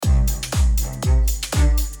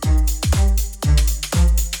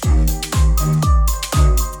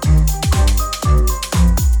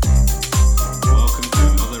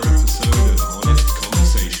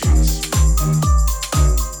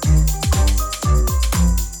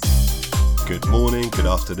Good morning, good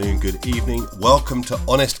afternoon, good evening. Welcome to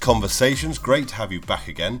Honest Conversations. Great to have you back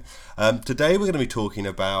again. Today we're going to be talking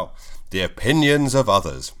about the opinions of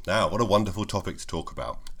others. Now, what a wonderful topic to talk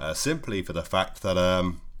about. Simply for the fact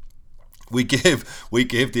that we give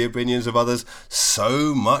the opinions of others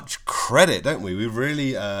so much credit, don't we? We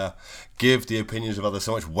really give the opinions of others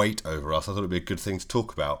so much weight over us. I thought it would be a good thing to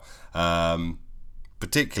talk about,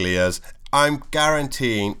 particularly as I'm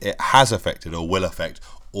guaranteeing it has affected or will affect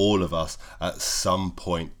all of us at some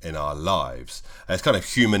point in our lives. It's kind of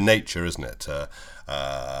human nature, isn't it, to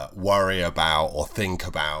worry about or think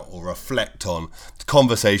about or reflect on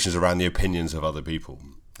conversations around the opinions of other people.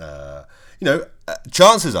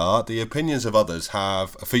 Chances are the opinions of others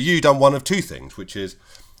have, for you, done one of two things, which is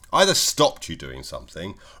either stopped you doing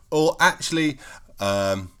something or actually,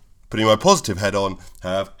 putting my positive head on,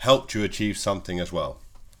 have helped you achieve something as well.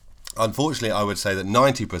 Unfortunately, I would say that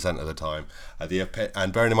 90% of the time,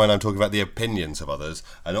 and bearing in mind I'm talking about the opinions of others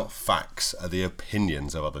and not facts, the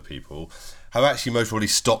opinions of other people, have actually most probably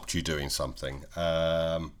stopped you doing something.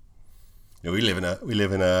 We live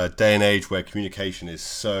in a day and age where communication is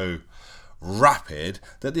so rapid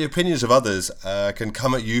that the opinions of others can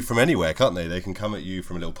come at you from anywhere, can't they? They can come at you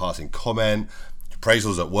from a little passing comment,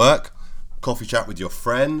 appraisals at work, coffee chat with your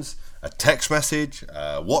friends, a text message,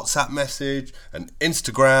 a WhatsApp message, an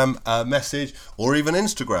Instagram message, or even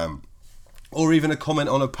Instagram, or even a comment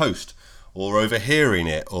on a post, or overhearing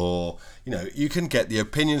it, or, you can get the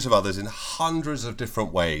opinions of others in hundreds of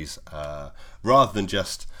different ways, rather than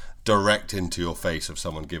just direct into your face of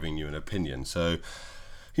someone giving you an opinion. So,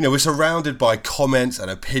 we're surrounded by comments and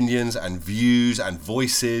opinions and views and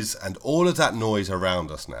voices and all of that noise around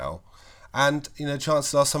us now. And,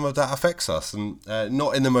 chances are some of that affects us, and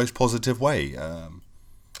not in the most positive way.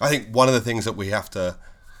 I think one of the things that we have to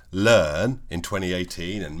learn in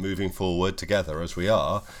 2018 and moving forward together as we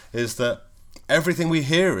are, is that everything we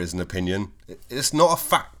hear is an opinion. It's not a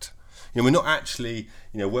fact. We're not actually,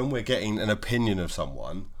 when we're getting an opinion of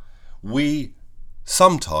someone, we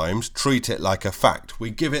sometimes treat it like a fact.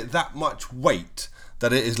 We give it that much weight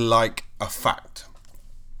that it is like a fact.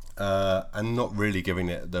 And not really giving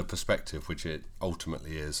it the perspective which it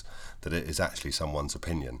ultimately is, that it is actually someone's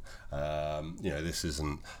opinion. This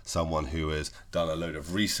isn't someone who has done a load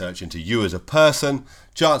of research into you as a person.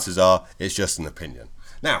 Chances are it's just an opinion.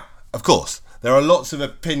 Now, of course, there are lots of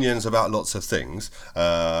opinions about lots of things.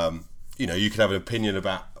 You could have an opinion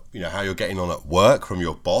about, how you're getting on at work from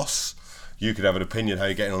your boss. You could have an opinion how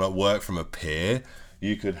you're getting on at work from a peer.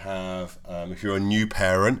 You could have, if you're a new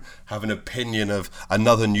parent, have an opinion of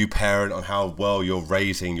another new parent on how well you're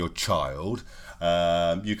raising your child.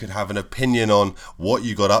 You could have an opinion on what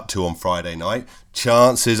you got up to on Friday night.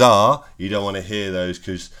 Chances are you don't want to hear those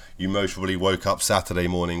because you most probably woke up Saturday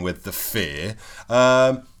morning with the fear.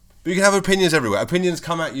 But you can have opinions everywhere. Opinions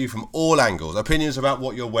come at you from all angles. Opinions about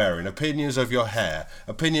what you're wearing. Opinions of your hair.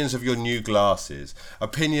 Opinions of your new glasses.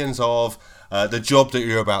 Opinions of the job that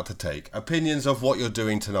you're about to take. Opinions of what you're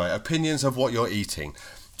doing tonight. Opinions of what you're eating.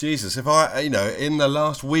 Jesus, if I, in the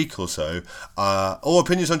last week or so, or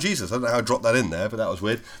opinions on Jesus. I don't know how I dropped that in there, but that was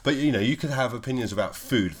weird. But, you could have opinions about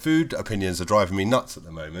food. Food opinions are driving me nuts at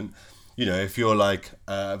the moment. If you're like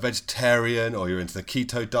a vegetarian, or you're into the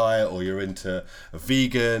keto diet, or you're into a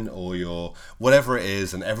vegan, or you're whatever it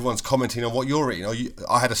is, and everyone's commenting on what you're eating.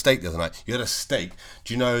 I had a steak the other night. You had a steak.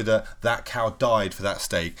 Do you know that cow died for that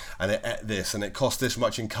steak, and it ate this, and it cost this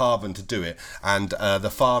much in carbon to do it, and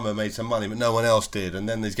the farmer made some money, but no one else did, and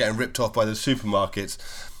then he's getting ripped off by the supermarkets.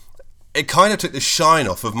 It kind of took the shine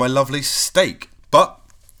off of my lovely steak, but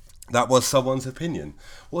that was someone's opinion.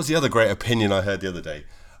 What was the other great opinion I heard the other day?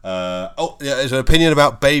 There's an opinion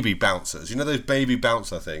about baby bouncers. Those baby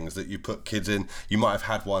bouncer things that you put kids in? You might have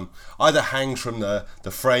had one. Either hangs from the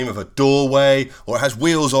frame of a doorway, or it has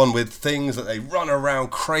wheels on with things that they run around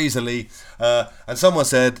crazily. And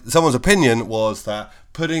someone's opinion was that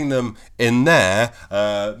putting them in there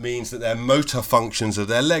means that their motor functions of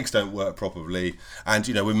their legs don't work properly. And,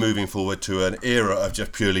 we're moving forward to an era of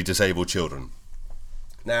just purely disabled children.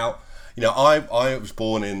 Now, I was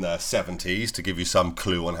born in the 70s, to give you some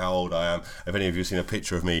clue on how old I am. If any of you have seen a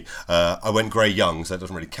picture of me, I went grey young, so that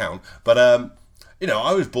doesn't really count. But,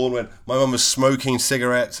 I was born when my mum was smoking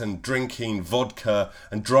cigarettes and drinking vodka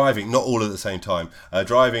and driving, not all at the same time,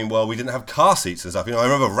 driving while we didn't have car seats and stuff. I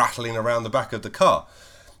remember rattling around the back of the car.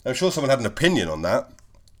 I'm sure someone had an opinion on that,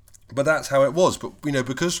 but that's how it was. But,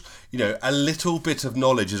 because, a little bit of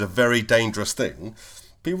knowledge is a very dangerous thing,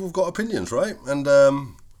 people have got opinions, right?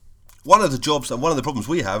 And, one of the jobs and one of the problems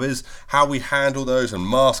we have is how we handle those and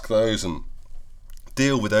mask those and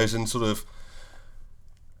deal with those and sort of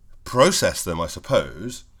process them, I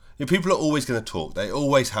suppose. People are always going to talk. They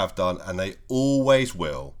always have done, and they always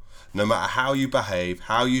will. No matter how you behave,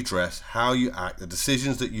 how you dress, how you act, the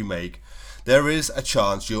decisions that you make, there is a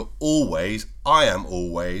chance you're always, I am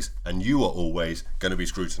always, and you are always going to be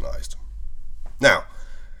scrutinised. Now,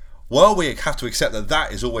 while we have to accept that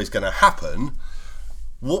that is always going to happen,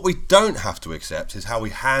 what we don't have to accept is how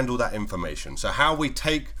we handle that information. So how we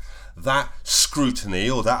take that scrutiny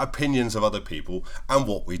or that opinions of other people and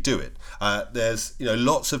what we do it. There's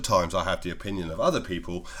lots of times I have the opinion of other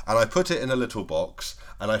people and I put it in a little box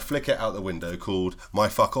and I flick it out the window called my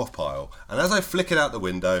fuck off pile. And as I flick it out the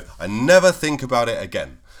window, I never think about it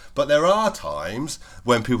again. But there are times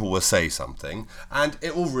when people will say something and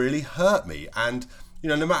it will really hurt me. And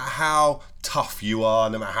no matter how tough you are,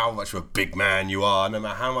 no matter how much of a big man you are, no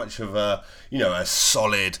matter how much of a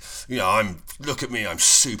solid, look at me, I'm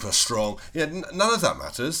super strong. None of that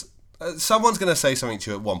matters. Someone's going to say something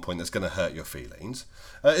to you at one point that's going to hurt your feelings.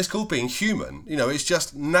 It's called being human. It's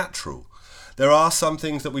just natural. There are some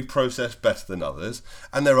things that we process better than others,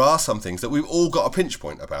 and there are some things that we've all got a pinch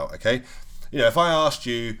point about, okay? If I asked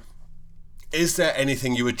you, is there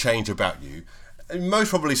anything you would change about you? Most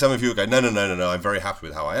probably some of you will go, no, I'm very happy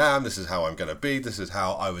with how I am, this is how I'm going to be, this is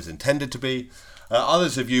how I was intended to be.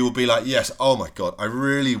 Others of you will be like, yes, oh my God, I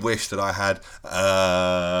really wish that I had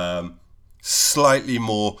slightly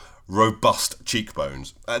more robust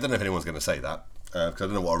cheekbones. I don't know if anyone's going to say that, because I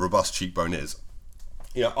don't know what a robust cheekbone is.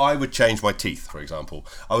 I would change my teeth, for example.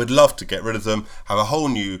 I would love to get rid of them, have a whole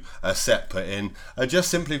new set put in,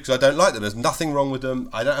 just simply because I don't like them. There's nothing wrong with them.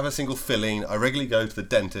 I don't have a single filling. I regularly go to the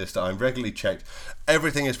dentist. I'm regularly checked.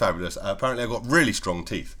 Everything is fabulous. Apparently I've got really strong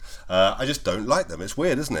teeth. I just don't like them. It's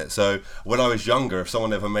weird, isn't it? So when I was younger, if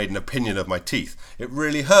someone ever made an opinion of my teeth, it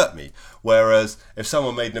really hurt me. Whereas if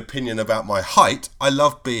someone made an opinion about my height, I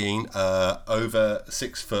love being over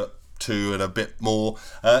 6'2" and a bit more.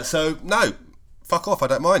 So no. Fuck off, I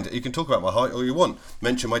don't mind. You can talk about my height all you want.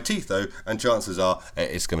 Mention my teeth though, and chances are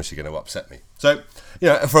it's going to upset me. So,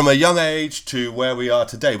 from a young age to where we are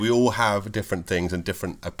today, we all have different things and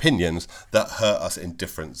different opinions that hurt us in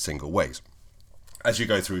different single ways. As you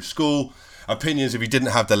go through school, opinions, if you didn't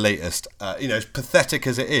have the latest, as pathetic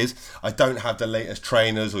as it is, I don't have the latest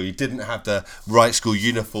trainers, or you didn't have the right school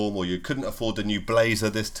uniform, or you couldn't afford the new blazer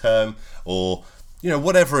this term, or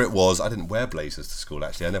whatever it was. I didn't wear blazers to school,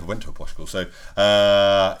 actually. I never went to a posh school. So,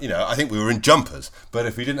 I think we were in jumpers. But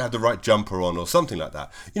if we didn't have the right jumper on or something like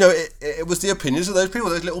that, it was the opinions of those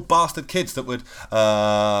people, those little bastard kids that would,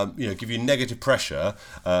 give you negative pressure.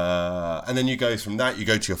 And then you go from that, you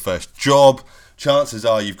go to your first job. Chances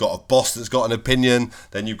are you've got a boss that's got an opinion.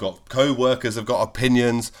 Then you've got co-workers that have got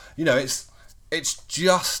opinions. It's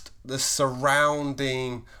just the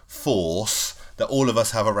surrounding force that all of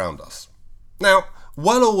us have around us. Now,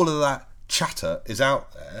 while all of that chatter is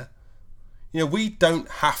out there, we don't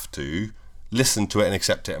have to listen to it and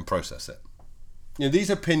accept it and process it.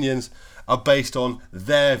 These opinions are based on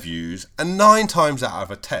their views, and 9 times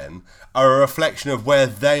out of 10 are a reflection of where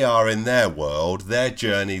they are in their world, their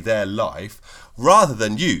journey, their life, rather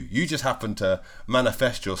than you. You just happen to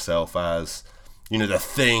manifest yourself as, the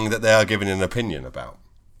thing that they are giving an opinion about.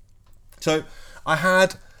 So I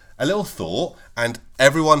had a little thought, and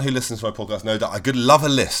everyone who listens to my podcast know that I could love a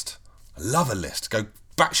list. I love a list. Go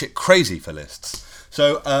batshit crazy for lists.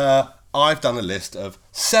 So I've done a list of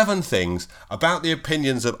 7 things about the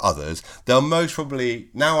opinions of others. They'll most probably,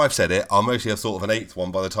 now I've said it, I'll mostly have thought of an 8th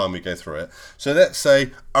one by the time we go through it. So let's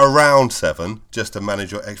say around 7, just to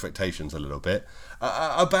manage your expectations a little bit,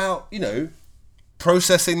 about,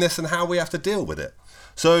 processing this and how we have to deal with it.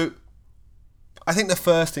 So I think the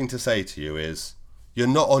first thing to say to you is, you're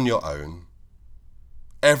not on your own.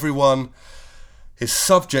 Everyone is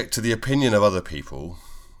subject to the opinion of other people.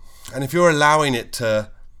 And if you're allowing it to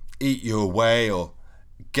eat you away or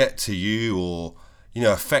get to you or,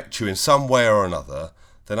 affect you in some way or another,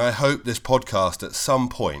 then I hope this podcast at some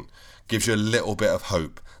point gives you a little bit of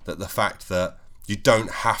hope that the fact that you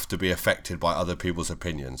don't have to be affected by other people's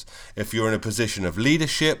opinions. If you're in a position of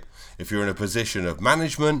leadership, if you're in a position of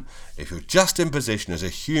management, if you're just in position as a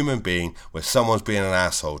human being where someone's being an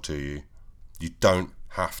asshole to you, you don't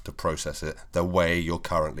have to process it the way you're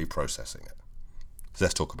currently processing it. So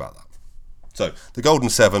let's talk about that. So the golden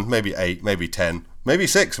 7, maybe 8, maybe 10, maybe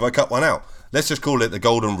 6 if I cut one out. Let's just call it the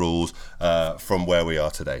golden rules from where we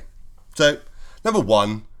are today. So number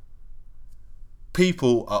 1,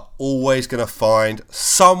 people are always going to find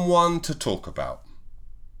someone to talk about.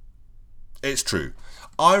 It's true.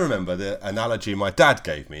 I remember the analogy my dad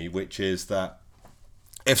gave me, which is that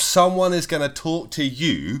if someone is going to talk to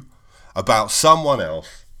you about someone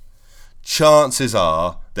else, chances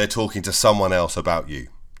are they're talking to someone else about you.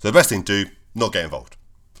 So the best thing to do, not get involved.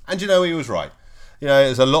 And he was right.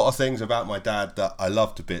 There's a lot of things about my dad that I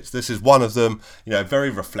love to bits. This is one of them, very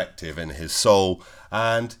reflective in his soul.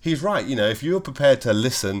 And he's right. If you're prepared to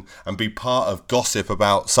listen and be part of gossip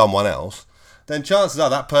about someone else, then chances are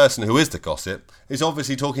that person who is the gossip is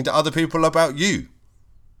obviously talking to other people about you.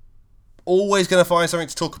 Always going to find something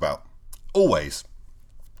to talk about. Always.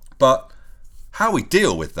 But how we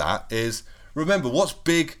deal with that is, remember, what's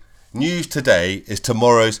big news today is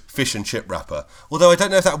tomorrow's fish and chip wrapper. Although I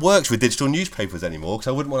don't know if that works with digital newspapers anymore, because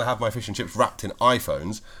I wouldn't want to have my fish and chips wrapped in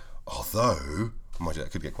iPhones. Although, mind you,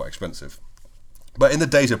 that could get quite expensive. But in the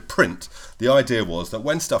days of print, the idea was that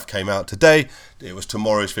when stuff came out today, it was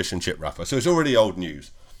tomorrow's fish and chip wrapper. So it's already old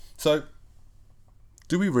news. So,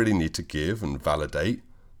 do we really need to give and validate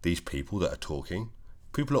these people that are talking?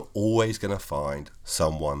 People are always going to find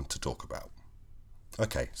someone to talk about.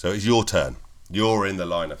 Okay, so it's your turn. You're in the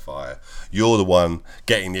line of fire. You're the one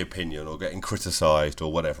getting the opinion or getting criticised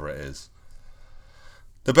or whatever it is.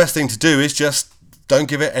 The best thing to do is just don't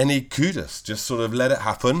give it any kudos. Just sort of let it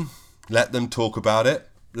happen. Let them talk about it.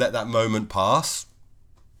 Let that moment pass.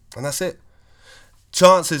 And that's it.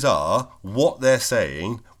 Chances are what they're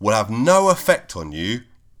saying will have no effect on you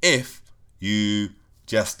if you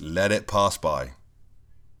just let it pass by.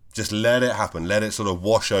 Just let it happen. Let it sort of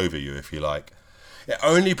wash over you, if you like. It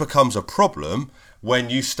only becomes a problem when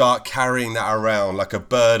you start carrying that around like a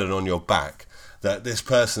burden on your back. That this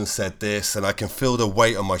person said this and I can feel the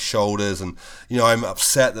weight on my shoulders and, I'm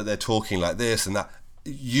upset that they're talking like this and that.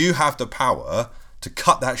 You have the power to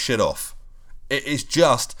cut that shit off. It is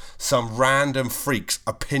just some random freak's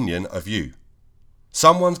opinion of you.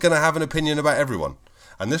 Someone's going to have an opinion about everyone.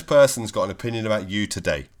 And this person's got an opinion about you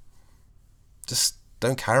today. Just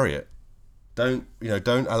don't carry it. Don't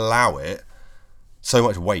allow it so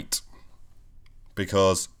much weight,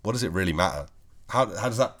 because what does it really matter? How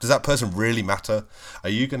does that person really matter? Are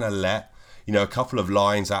you going to let a couple of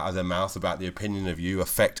lines out of their mouth about the opinion of you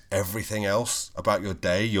affect everything else about your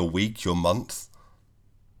day, your week, your month?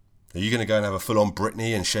 Are you going to go and have a full-on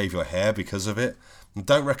Britney and shave your hair because of it?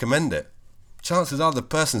 Don't recommend it. Chances are the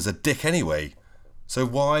person's a dick anyway, so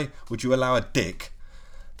why would you allow a dick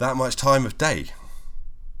that much time of day?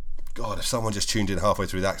 God, if someone just tuned in halfway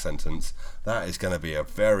through that sentence, that is going to be a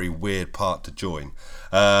very weird part to join.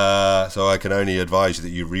 So I can only advise you that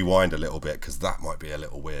you rewind a little bit, because that might be a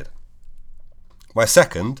little weird. My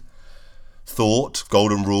second thought,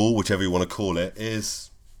 golden rule, whichever you want to call it, is,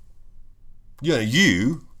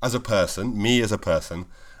 you as a person, me as a person,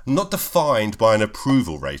 not defined by an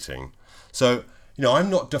approval rating. So, I'm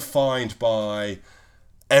not defined by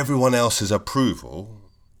everyone else's approval.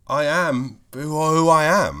 I am who I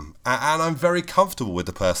am, and I'm very comfortable with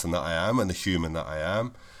the person that I am and the human that I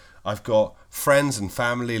am. I've got friends and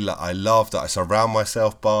family that I love, that I surround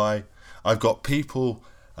myself by. I've got people,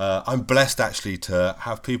 I'm blessed actually to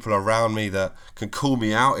have people around me that can call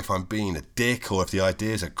me out if I'm being a dick or if the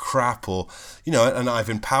ideas are crap, or, and I've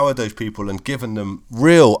empowered those people and given them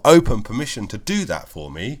real open permission to do that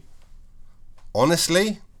for me.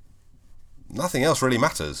 Honestly, nothing else really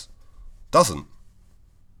matters. Doesn't.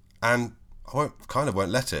 And I won't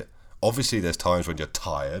let it. Obviously, there's times when you're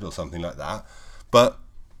tired or something like that. But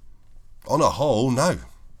on a whole, no.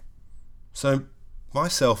 So my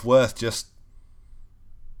self-worth just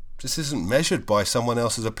isn't measured by someone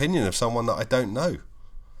else's opinion of someone that I don't know.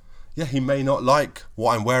 Yeah, he may not like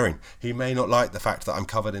what I'm wearing. He may not like the fact that I'm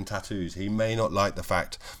covered in tattoos. He may not like the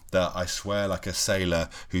fact that I swear like a sailor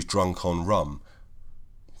who's drunk on rum.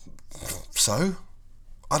 So?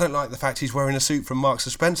 I don't like the fact he's wearing a suit from Marks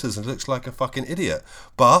and Spencer's and looks like a fucking idiot.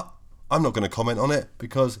 But I'm not going to comment on it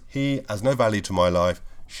because he has no value to my life.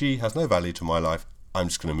 She has no value to my life. I'm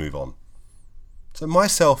just going to move on. So my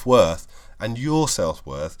self-worth and your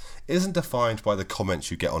self-worth isn't defined by the comments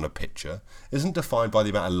you get on a picture, isn't defined by the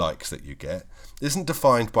amount of likes that you get, isn't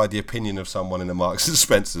defined by the opinion of someone in a Marks and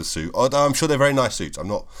Spencer's suit. Although I'm sure they're very nice suits. I'm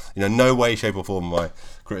not, no way, shape or form am I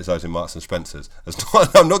criticising Marks and Spencer's.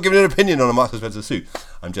 I'm not giving an opinion on a Marks and Spencer's suit.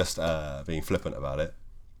 I'm just being flippant about it.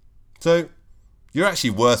 So you're actually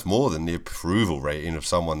worth more than the approval rating of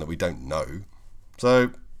someone that we don't know.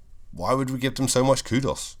 So why would we give them so much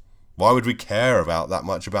kudos? Why would we care about that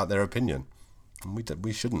much about their opinion? And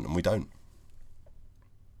we shouldn't, and we don't.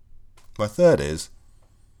 My third is,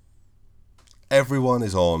 everyone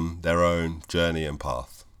is on their own journey and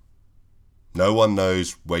path. No one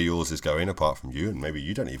knows where yours is going apart from you, and maybe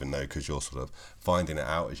you don't even know because you're sort of finding it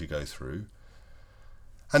out as you go through.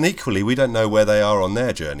 And equally, we don't know where they are on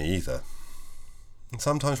their journey either. And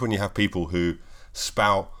sometimes when you have people who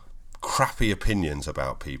spout crappy opinions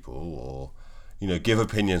about people, or give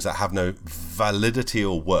opinions that have no validity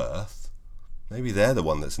or worth, maybe they're the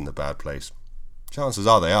one that's in the bad place. Chances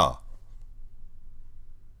are they are.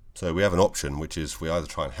 So we have an option, which is we either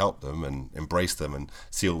try and help them and embrace them and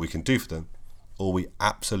see what we can do for them, or we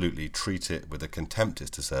absolutely treat it with the contempt it's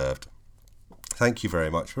deserved. Thank you very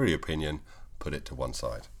much for your opinion. Put it to one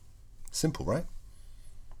side. Simple, right?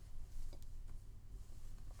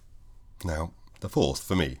 Now, the fourth,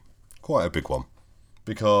 for me, quite a big one,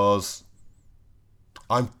 because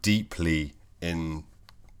I'm deeply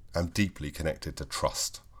connected to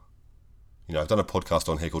trust. I've done a podcast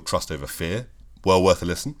on here called Trust Over Fear. Well worth a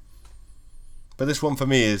listen. But this one for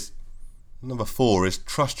me is, number 4 is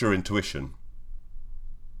trust your intuition.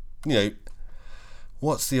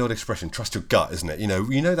 What's the old expression? Trust your gut, isn't it?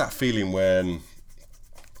 You know that feeling when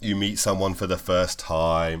you meet someone for the first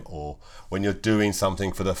time, or when you're doing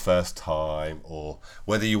something for the first time, or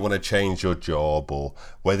whether you want to change your job, or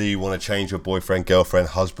whether you want to change your boyfriend, girlfriend,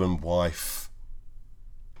 husband, wife,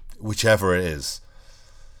 whichever it is.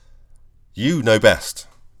 You know best.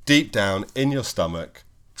 Deep down in your stomach,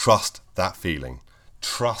 trust that feeling.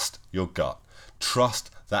 Trust your gut. Trust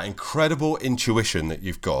that incredible intuition that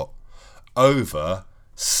you've got over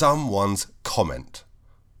someone's comment.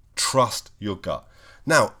 Trust your gut.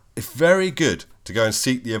 Now, it's very good to go and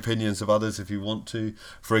seek the opinions of others if you want to.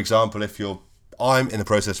 For example, I'm in the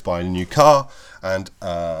process of buying a new car, and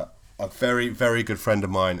a very, very good friend of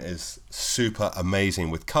mine is super amazing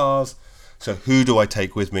with cars. So who do I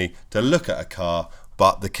take with me to look at a car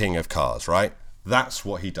but the king of cars, right? That's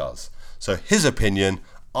what he does. So his opinion,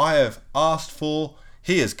 I have asked for,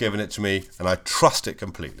 he has given it to me, and I trust it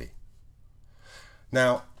completely.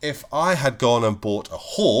 Now, if I had gone and bought a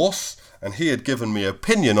horse and he had given me an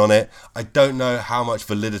opinion on it, I don't know how much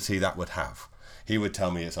validity that would have. He would tell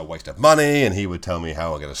me it's a waste of money, and he would tell me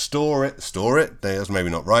how I'm going to store it. That's maybe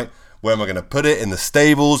not right. Where am I going to put it? In the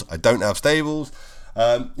stables? I don't have stables.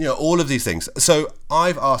 All of these things. So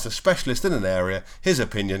I've asked a specialist in an area his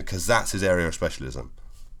opinion, because that's his area of specialism.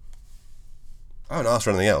 I haven't asked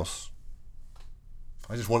for anything else.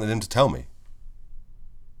 I just wanted him to tell me.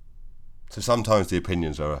 So sometimes the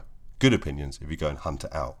opinions are good opinions if you go and hunt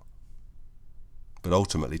it out. But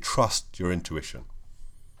ultimately, trust your intuition.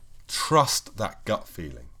 Trust that gut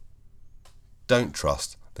feeling. Don't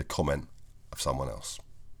trust the comment of someone else.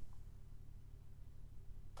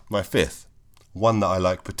 My 5th, one that I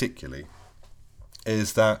like particularly,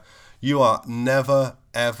 is that you are never,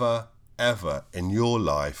 ever, ever in your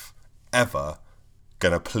life ever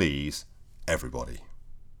going to please everybody.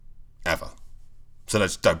 Ever. So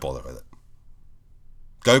just don't bother with it.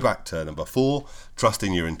 Go back to number 4,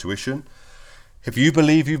 trusting your intuition. If you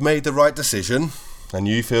believe you've made the right decision and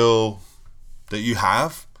you feel that you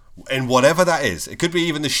have, in whatever that is, it could be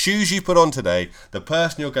even the shoes you put on today, the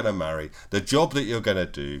person you're going to marry, the job that you're going to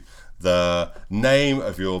do, the name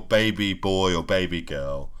of your baby boy or baby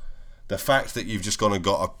girl, the fact that you've just gone and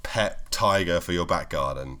got a pet tiger for your back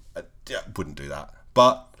garden. I wouldn't do that.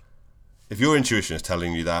 But if your intuition is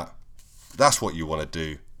telling you that, that's what you want to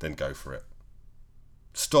do, then go for it.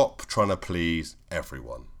 Stop trying to please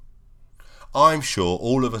everyone. I'm sure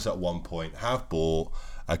all of us at one point have bought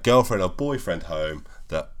a girlfriend or boyfriend home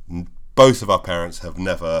that both of our parents have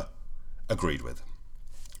never agreed with.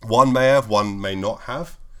 One may have, one may not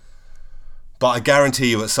have. But I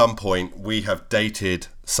guarantee you at some point we have dated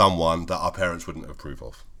someone that our parents wouldn't approve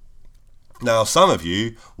of. Now, some of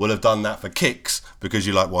you will have done that for kicks because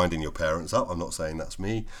you like winding your parents up. I'm not saying that's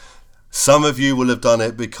me. Some of you will have done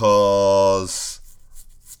it because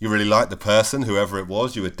you really like the person, whoever it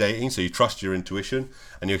was you were dating, so you trust your intuition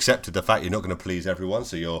and you accepted the fact you're not going to please everyone.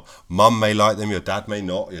 So your mum may like them, your dad may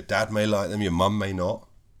not, your dad may like them, your mum may not.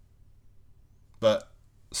 But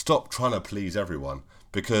stop trying to please everyone,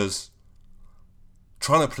 because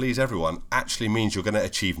trying to please everyone actually means you're going to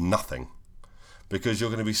achieve nothing, because you're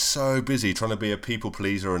going to be so busy trying to be a people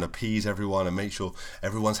pleaser and appease everyone and make sure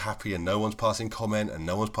everyone's happy and no one's passing comment and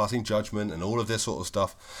no one's passing judgment and all of this sort of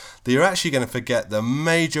stuff, that you're actually going to forget the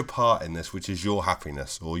major part in this, which is your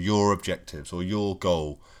happiness or your objectives or your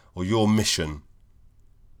goal or your mission,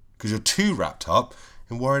 because you're too wrapped up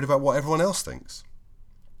and worried about what everyone else thinks.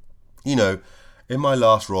 You know, in my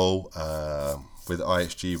last role with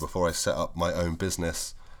IHG, before I set up my own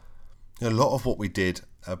business, a lot of what we did,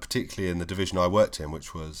 particularly in the division I worked in,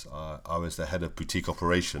 which was I was the head of boutique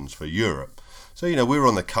operations for Europe. So, you know, we were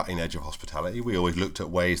on the cutting edge of hospitality. We always looked at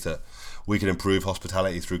ways that we could improve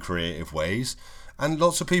hospitality through creative ways. And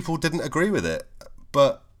lots of people didn't agree with it.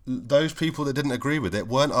 But those people that didn't agree with it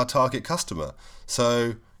weren't our target customer.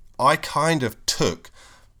 So I kind of took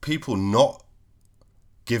people not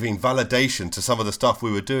giving validation to some of the stuff we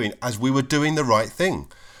were doing as we were doing the right thing.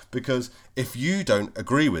 Because if you don't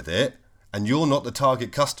agree with it and you're not the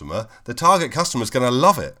target customer is going to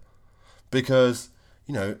love it. Because,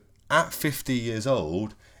 at 50 years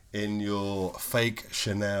old in your fake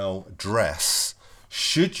Chanel dress,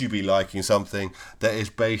 should you be liking something that is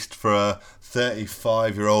based for a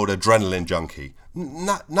 35-year-old adrenaline junkie?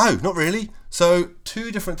 No, not really. So 2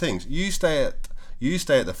 different things. You stay at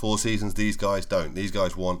the Four Seasons. These guys don't. These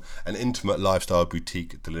guys want an intimate lifestyle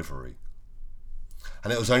boutique delivery.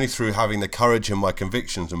 And it was only through having the courage in my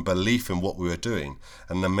convictions and belief in what we were doing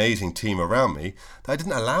and an amazing team around me that I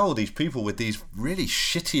didn't allow these people with these really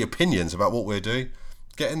shitty opinions about what we were doing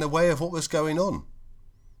get in the way of what was going on.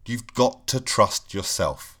 You've got to trust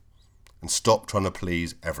yourself and stop trying to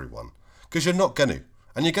please everyone, because you're not going to.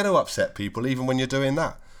 And you're going to upset people even when you're doing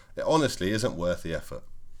that. It honestly isn't worth the effort.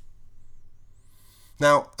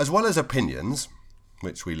 Now, as well as opinions,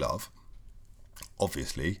 which we love,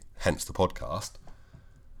 obviously, hence the podcast,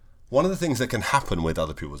 one of the things that can happen with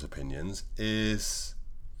other people's opinions is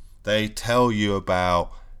they tell you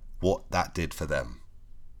about what that did for them.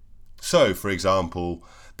 So, for example,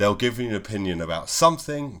 they'll give you an opinion about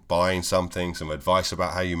something, buying something, some advice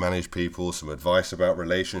about how you manage people, some advice about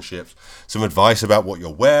relationships, some advice about what you're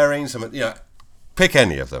wearing, pick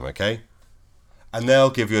any of them, okay? And they'll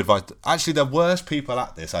give you advice. Actually, the worst people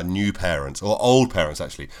at this are new parents, or old parents,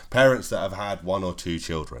 actually. Parents that have had 1 or 2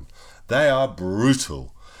 children. They are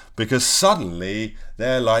brutal. Because suddenly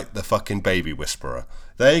they're like the fucking baby whisperer.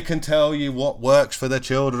 They can tell you what works for the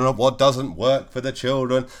children or what doesn't work for the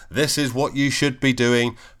children. This is what you should be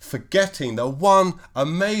doing, forgetting the one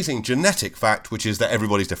amazing genetic fact, which is that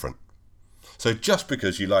everybody's different. So just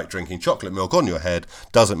because you like drinking chocolate milk on your head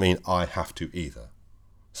doesn't mean I have to either.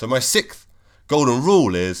 So my 6th golden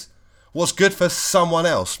rule is, what's good for someone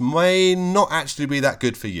else may not actually be that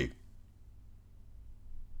good for you.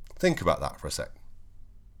 Think about that for a sec.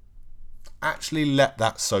 Actually let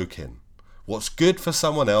that soak in. What's good for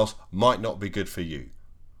someone else might not be good for you.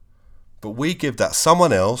 But we give that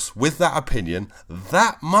someone else with that opinion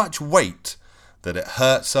that much weight that it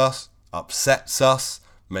hurts us, upsets us,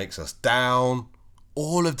 makes us down,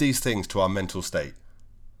 all of these things to our mental state.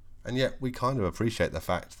 And yet we kind of appreciate the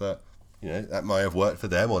fact that, that might have worked for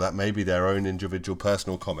them, or that may be their own individual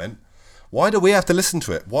personal comment. Why do we have to listen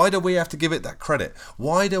to it? Why do we have to give it that credit?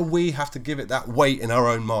 Why do we have to give it that weight in our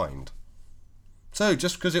own mind? So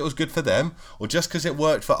just because it was good for them, or just because it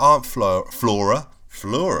worked for Aunt Flora,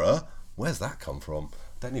 where's that come from?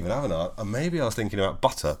 Don't even have an aunt. And maybe I was thinking about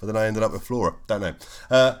butter, but then I ended up with Flora. Don't know.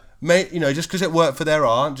 Just because it worked for their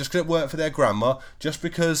aunt, just because it worked for their grandma, just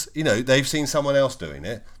because, they've seen someone else doing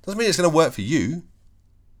it, doesn't mean it's going to work for you.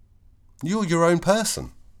 You're your own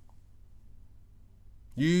person.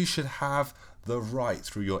 You should have the right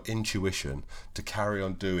through your intuition to carry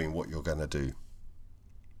on doing what you're going to do.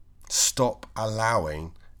 Stop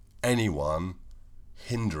allowing anyone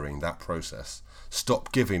hindering that process.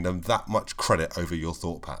 Stop giving them that much credit over your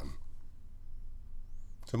thought pattern.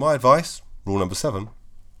 So my advice, rule number 7,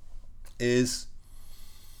 is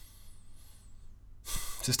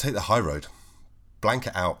just take the high road. Blank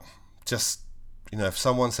it out. Just, if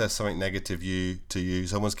someone says something negative to you,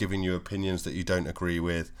 someone's giving you opinions that you don't agree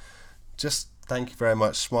with, just thank you very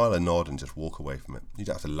much, smile and nod, and just walk away from it. You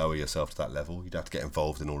don't have to lower yourself to that level. You don't have to get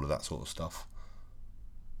involved in all of that sort of stuff.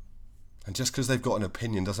 And just because they've got an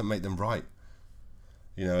opinion doesn't make them right.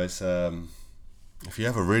 It's if you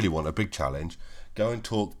ever really want a big challenge, go and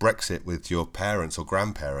talk Brexit with your parents or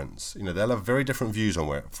grandparents. They'll have very different views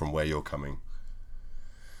from where you're coming.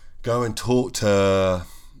 Go and talk to,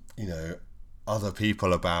 other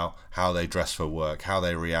people about how they dress for work, how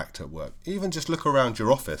they react at work. Even just look around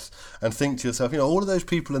your office and think to yourself, all of those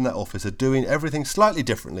people in that office are doing everything slightly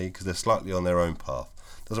differently because they're slightly on their own path.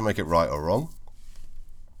 Doesn't make it right or wrong.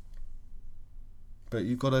 But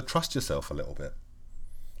you've got to trust yourself a little bit.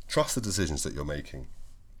 Trust the decisions that you're making.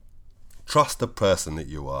 Trust the person that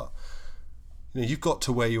you are. You've got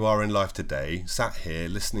to where you are in life today, sat here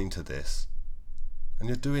listening to this, and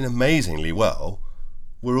you're doing amazingly well.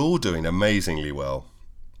 We're all doing amazingly well.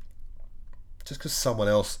 Just because someone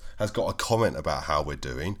else has got a comment about how we're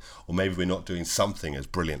doing, or maybe we're not doing something as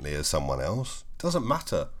brilliantly as someone else, doesn't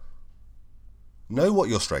matter. Know what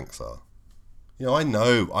your strengths are. I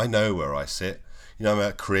know where I sit. I'm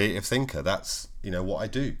a creative thinker. That's, what I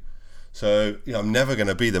do. So, I'm never going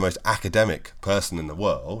to be the most academic person in the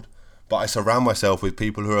world, but I surround myself with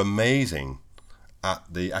people who are amazing at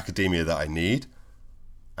the academia that I need.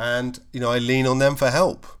 And, I lean on them for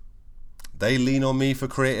help. They lean on me for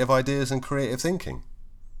creative ideas and creative thinking.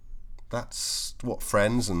 That's what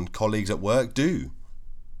friends and colleagues at work do.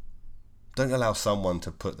 Don't allow someone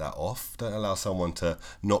to put that off. Don't allow someone to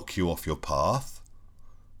knock you off your path.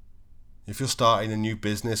 If you're starting a new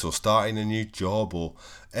business or starting a new job or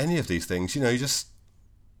any of these things, you just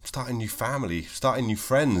starting a new family, starting new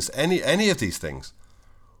friends, any of these things,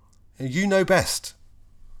 you know best.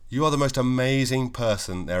 You are the most amazing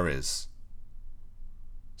person there is.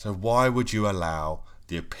 So why would you allow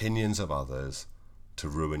the opinions of others to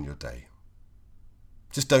ruin your day?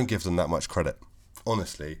 Just don't give them that much credit.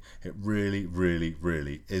 Honestly, it really, really,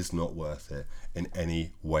 really is not worth it in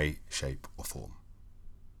any way, shape or form.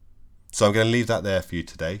 So I'm going to leave that there for you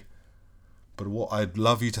today. But what I'd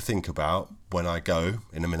love you to think about when I go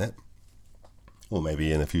in a minute, or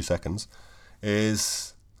maybe in a few seconds,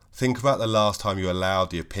 is think about the last time you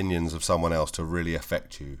allowed the opinions of someone else to really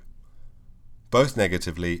affect you, both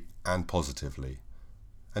negatively and positively.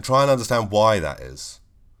 And try and understand why that is.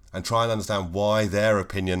 And try and understand why their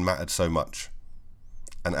opinion mattered so much.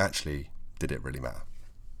 And actually, did it really matter?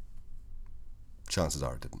 Chances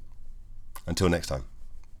are it didn't. Until next time.